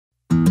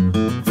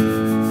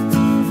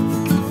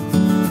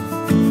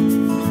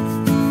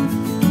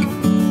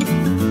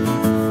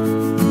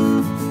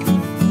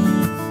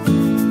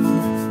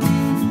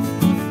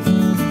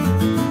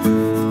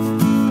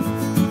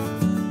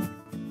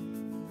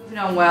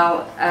on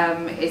well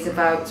is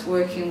about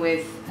working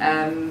with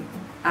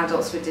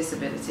adults with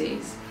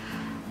disabilities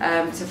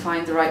to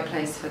find the right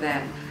place for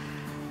them.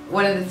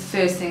 One of the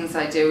first things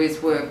I do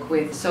is work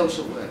with a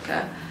social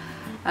worker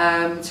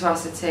to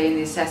ascertain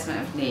the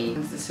assessment of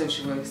needs. The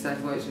social workers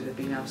I've worked with have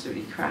been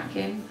absolutely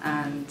cracking,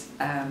 and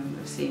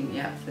I've seen,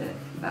 yeah,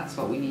 that's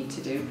what we need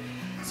to do.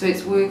 So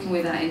it's working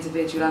with that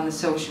individual and the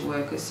social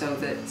worker so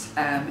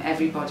that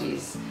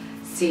everybody's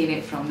seeing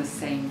it from the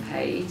same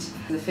page.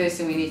 And the first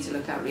thing we need to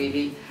look at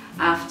really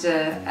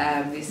after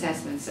the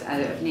assessments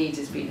of need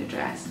has been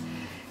addressed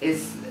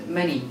is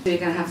money. So you're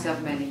going to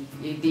have money.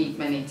 You need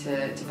money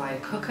to buy a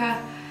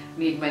cooker,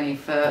 you need money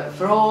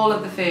for all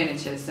of the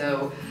furniture,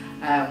 so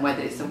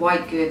whether it's the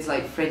white goods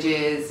like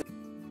fridges,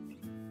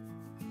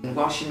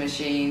 washing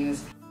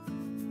machines,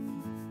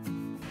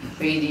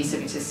 or you need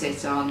something to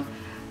sit on,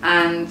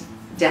 and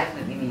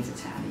definitely need a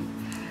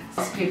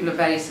telly. People are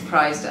very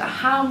surprised at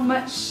how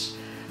much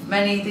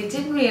money they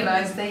didn't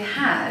realise they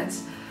had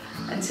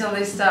until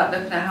they start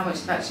looking at how much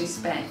they've actually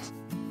spent.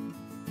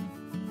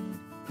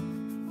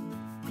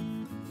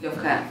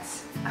 Look at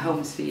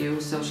Homes for You,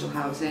 social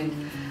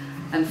housing.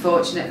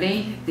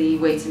 Unfortunately, the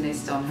waiting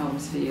list on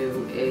Homes for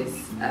You is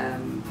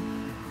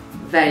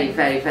very,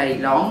 very, very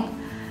long,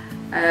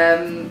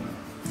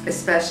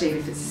 especially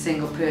if it's a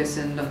single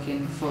person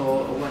looking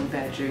for a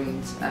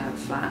one-bedroomed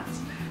flat.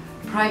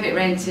 Private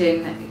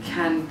renting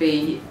can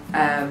be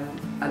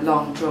a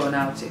long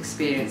drawn-out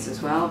experience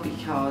as well,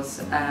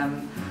 because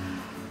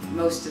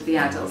most of the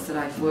adults that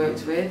I've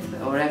worked with,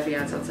 or every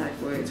adult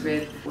I've worked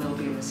with, will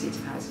be in receipt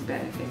of housing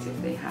benefit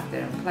if they have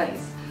their own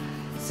place.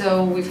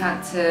 So we've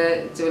had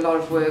to do a lot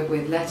of work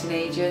with letting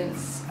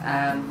agents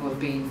who have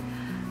been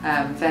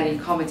very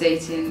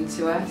accommodating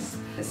to us.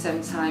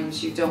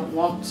 Sometimes you don't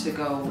want to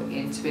go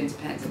into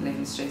independent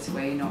living straight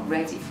away, you're not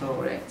ready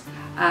for it,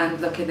 and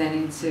looking then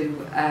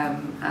into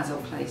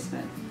adult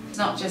placement. It's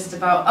not just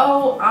about,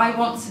 oh, I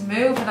want to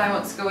move and I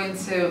want to go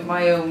into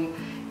my own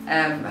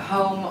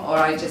home, or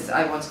I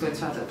want to go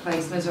into adult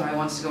placement, or I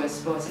want to go into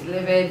supported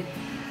living.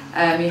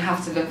 You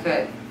have to look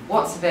at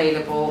what's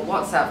available,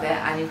 what's out there,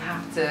 and you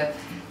have to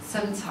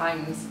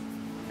sometimes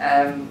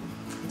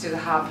do the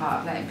hard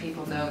part of letting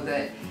people know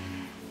that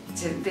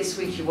this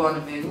week you want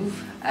to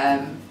move,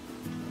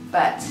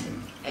 but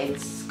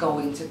it's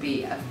going to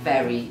be a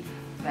very,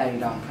 very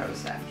long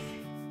process.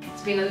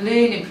 It's been a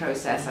learning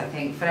process, I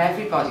think, for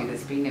everybody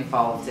that's been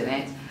involved in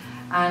it,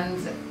 and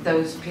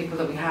those people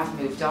that we have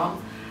moved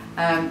on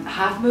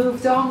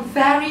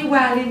very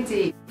well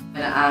indeed.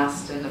 When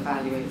asked and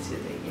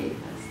evaluated, they gave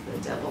us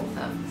the double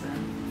thumbs,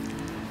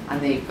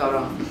 and they've got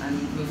on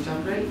and moved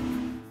on great.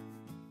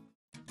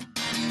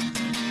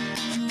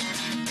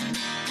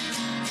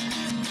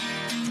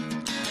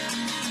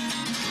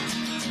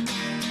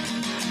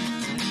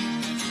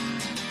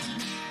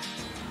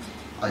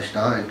 I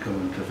started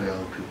coming to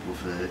Vale People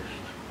First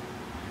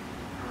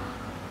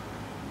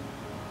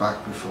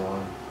back before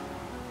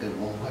it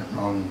all went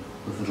wrong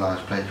with the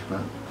last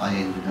placement. I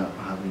ended up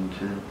having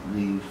to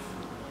leave.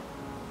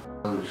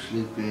 I was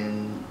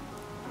sleeping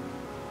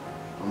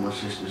on my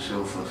sister's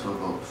sofa for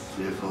about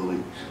 3 or 4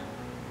 weeks.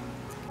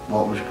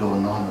 What was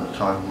going on at the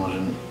time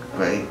wasn't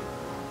great.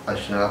 I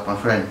still had my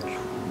friend.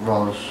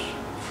 Roz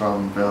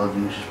from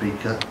Bellevue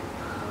Speaker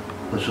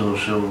was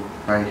also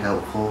very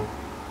helpful.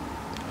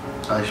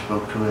 I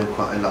spoke to her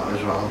quite a lot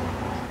as well.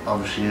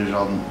 Obviously as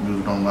I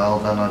moved on well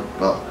then, I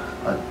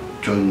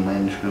joined the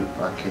men's group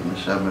back in the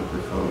summer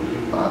before I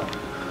was back.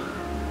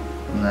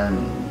 And then,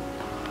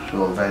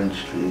 so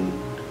eventually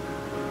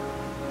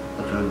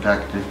I joined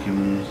active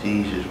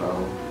communities as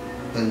well.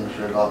 Things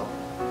were a lot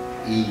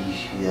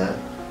easier.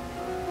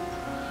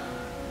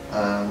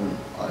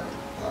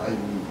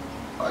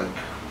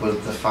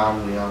 With the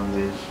family on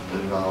this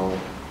as well,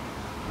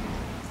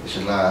 it's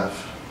a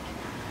laugh.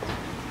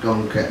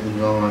 Don't get me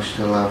wrong, I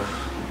still have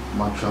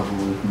my trouble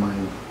with my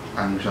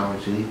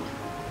anxiety,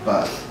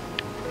 but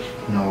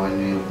no one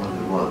knew what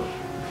it was.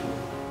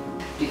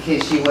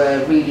 Because you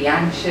were really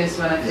anxious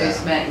when I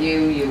first met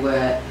you, you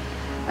were,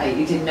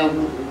 you didn't know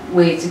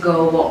where to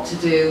go, what to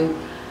do,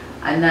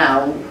 and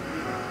now,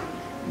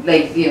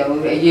 like, you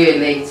know, a year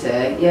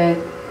later,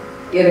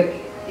 you're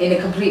in a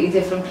completely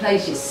different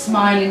place, you're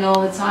smiling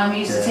all the time. It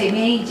used to take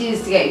me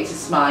ages to get you to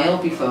smile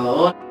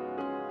before.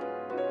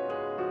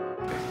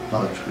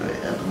 Life's great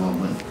at the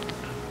moment,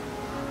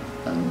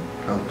 and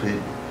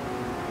hoping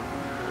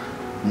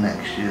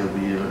next year will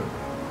be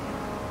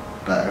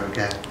better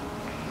again.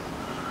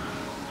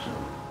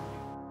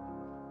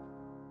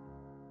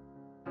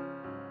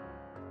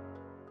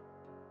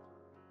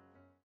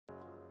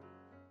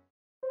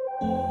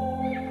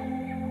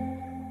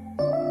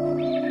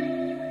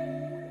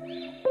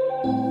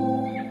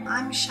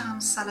 I'm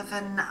Sian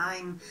Sullivan.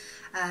 I'm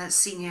a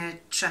Senior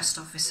Trust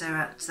Officer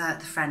at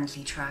the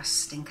Friendly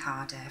Trust in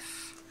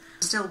Cardiff.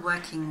 Still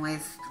working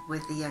with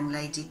a young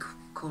lady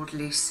called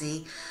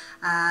Lucy,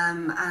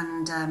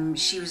 and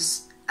she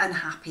was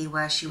unhappy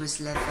where she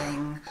was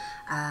living.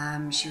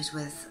 She was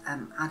with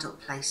adult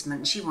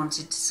placement. She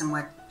wanted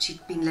somewhere.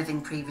 She'd been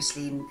living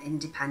previously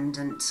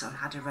independent, sort of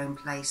had her own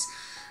place,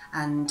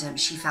 and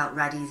she felt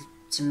ready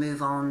to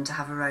move on, to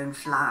have her own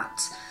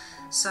flat.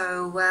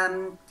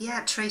 So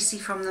yeah, Tracy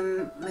from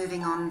the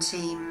Moving On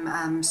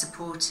team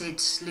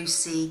supported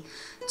Lucy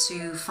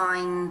to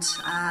find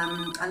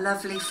a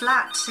lovely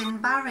flat in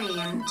Barry,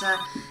 and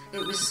it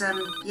was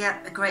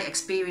yeah, a great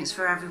experience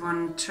for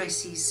everyone.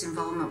 Tracy's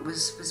involvement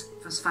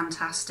was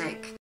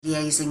fantastic.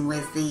 Liaising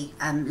with the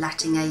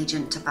letting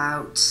agent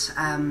about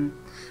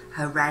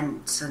her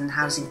rent and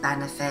housing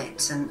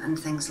benefit and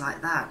things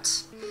like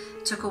that.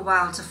 It took a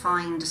while to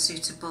find a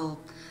suitable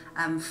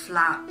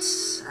flat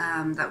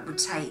that would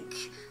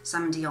take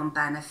somebody on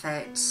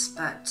benefits,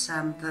 but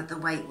the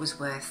wait was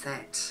worth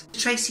it.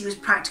 Tracy was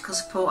practical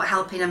support,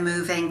 helping her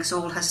moving because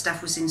all her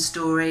stuff was in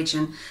storage,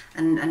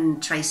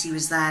 and Tracy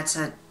was there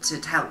to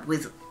help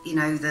with, you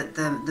know,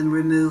 the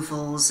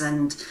removals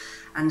and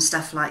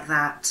stuff like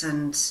that.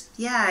 And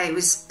yeah, it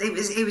was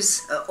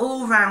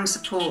all-round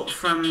support,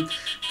 from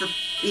the,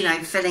 you know,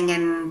 filling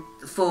in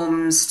the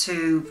forms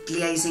to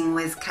liaising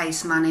with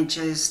case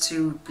managers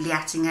to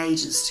letting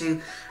agents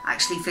to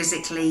actually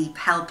physically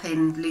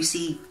helping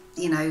Lucy,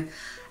 you know,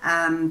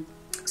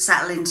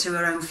 settle into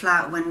her own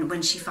flat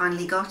when she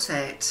finally got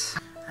it.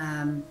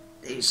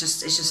 It's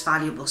just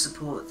valuable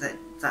support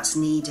that's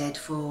needed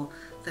for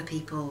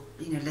people,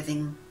 you know,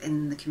 living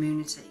in the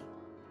community.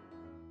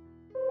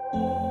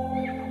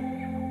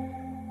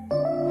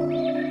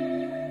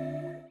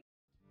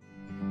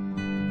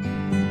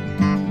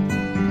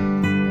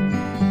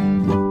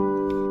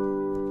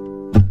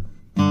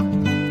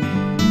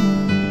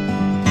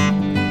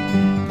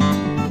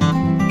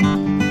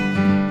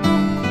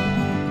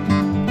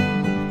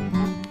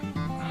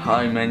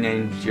 Hi, my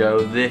name's Joe.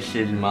 This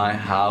is my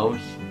house,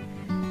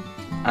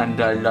 and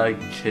I like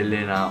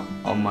chilling out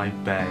on my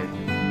bed.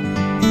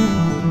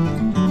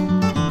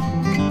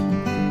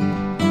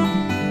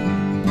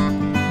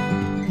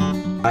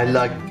 I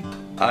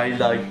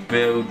like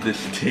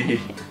builder's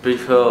tea.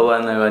 Before,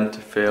 when I went to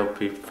Vale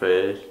People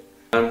First,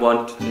 I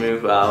wanted to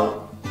move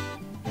out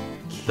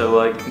so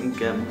I can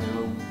get my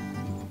own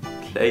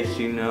place,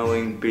 you know,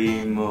 and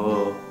be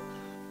more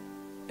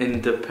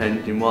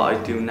independent. What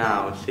I do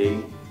now,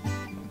 see?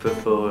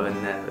 Before I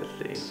never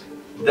see.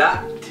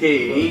 That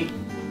tea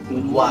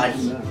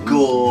was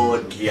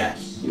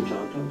gorgeous.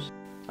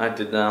 I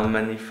didn't have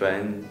many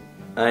friends.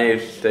 I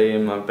used to stay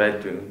in my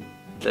bedroom.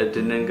 I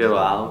didn't go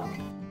out.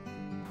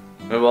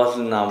 It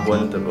wasn't that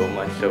wonderful,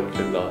 my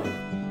social life.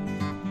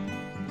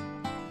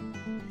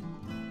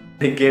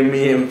 They give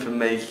me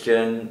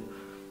information,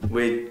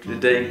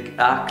 they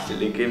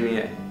actually give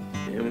me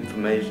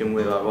information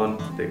where I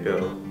wanted to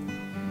go.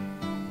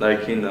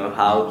 Like, you know,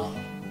 house.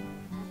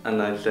 And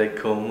I said,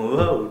 Como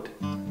Road.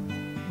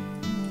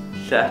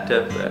 Set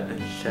up an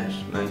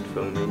assessment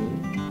for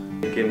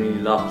me. They give me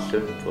lots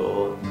of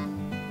support.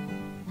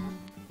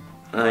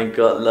 I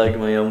got like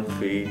my own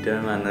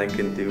freedom and I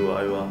can do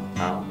what I want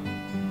now.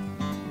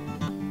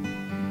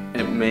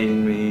 It made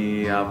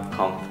me have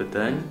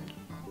confidence,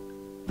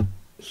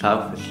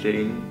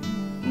 self-esteem,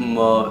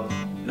 more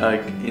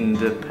like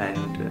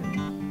independent.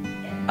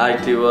 I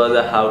do all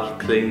the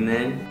house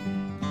cleaning.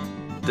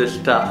 The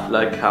staff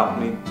like help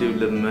me do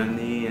the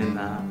money and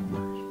that,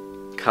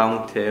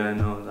 count here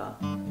and all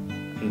that,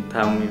 and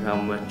tell me how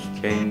much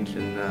change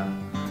and that.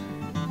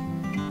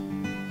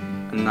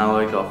 And now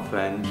I got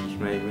friends, which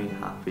made me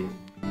happy.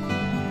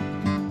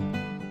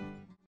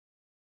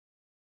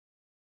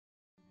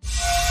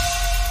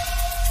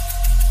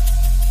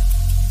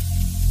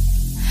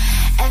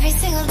 Every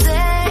single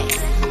day,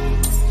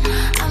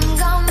 I'm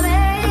gonna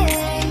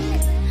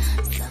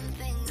make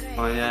something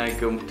great. I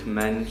go to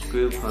men's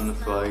group on a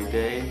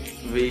Friday,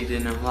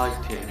 reading and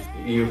writing.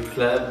 Youth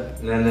club,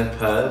 then a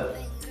pub.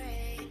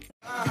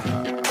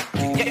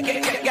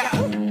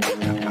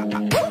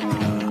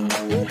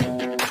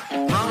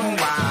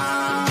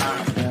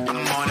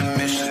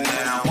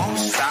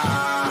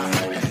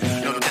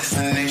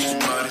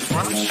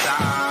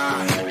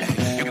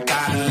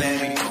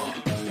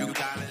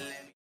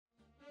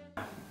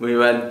 We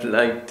went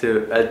like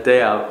to a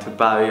day out to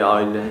Barry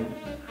Island.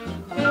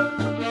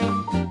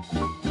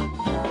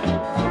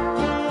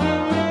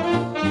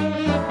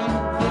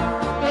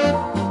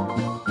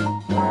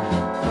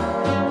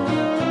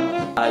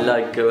 I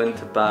like going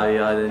to Barry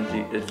Island,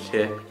 eat the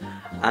chip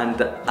and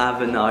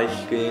have an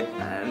ice cream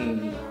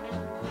and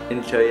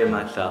enjoy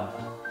myself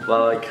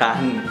while I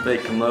can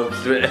make the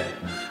most of it.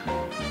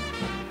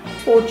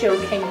 Before Joe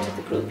came to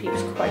the group, he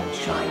was quite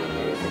shy and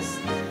nervous.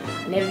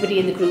 And everybody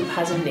in the group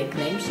has a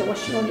nickname. So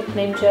what's your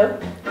nickname, Joe?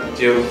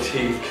 Joe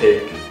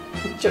Cheesecake.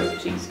 Joe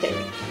Cheesecake.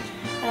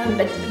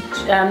 But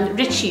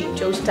Richie,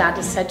 Joe's dad,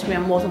 has said to me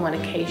on more than one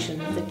occasion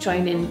that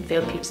joining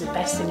Vale People is the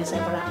best thing that's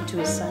ever happened to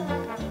his son.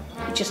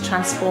 It just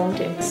transformed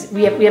him.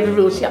 We have a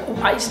rules. Yeah,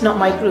 it's not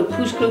my group.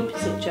 Whose group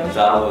is it, Joe? It's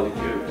our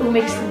group. Who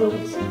makes the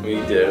rules?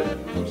 We do.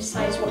 Who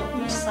decides what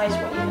you're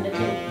going to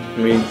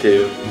do? We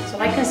do. So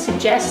I can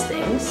suggest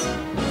things,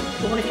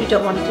 But what if you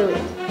don't want to do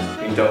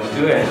it? You don't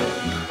do it.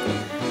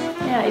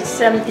 Yeah,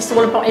 it's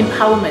all about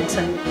empowerment,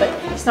 but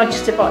it's not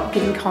just about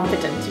giving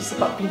confidence, it's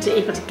about being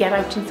able to get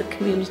out into the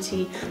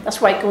community. That's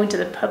why going to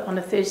the pub on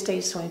a Thursday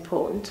is so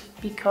important,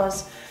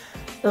 because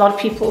a lot of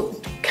people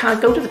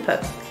can't go to the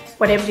pub,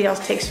 what everybody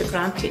else takes for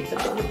granted,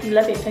 but they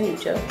love it, don't you,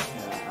 Joe?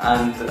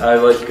 And I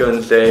was going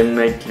to say, it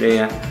makes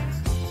me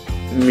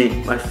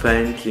meet my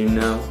friends, you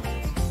know,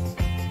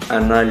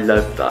 and I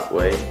love that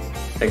way.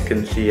 I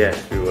can see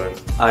everyone.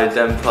 I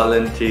then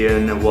volunteer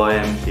in the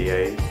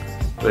YMCA,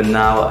 but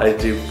now I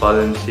do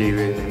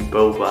volunteering in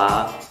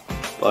Boba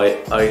by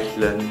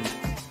Iceland,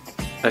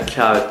 a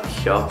charity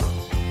shop.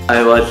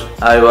 I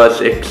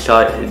was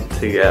excited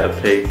to get a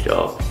paid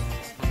job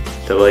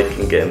so I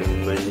can get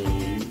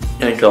money.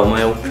 I got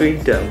my own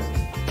freedom.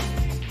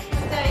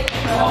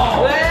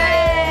 Oh.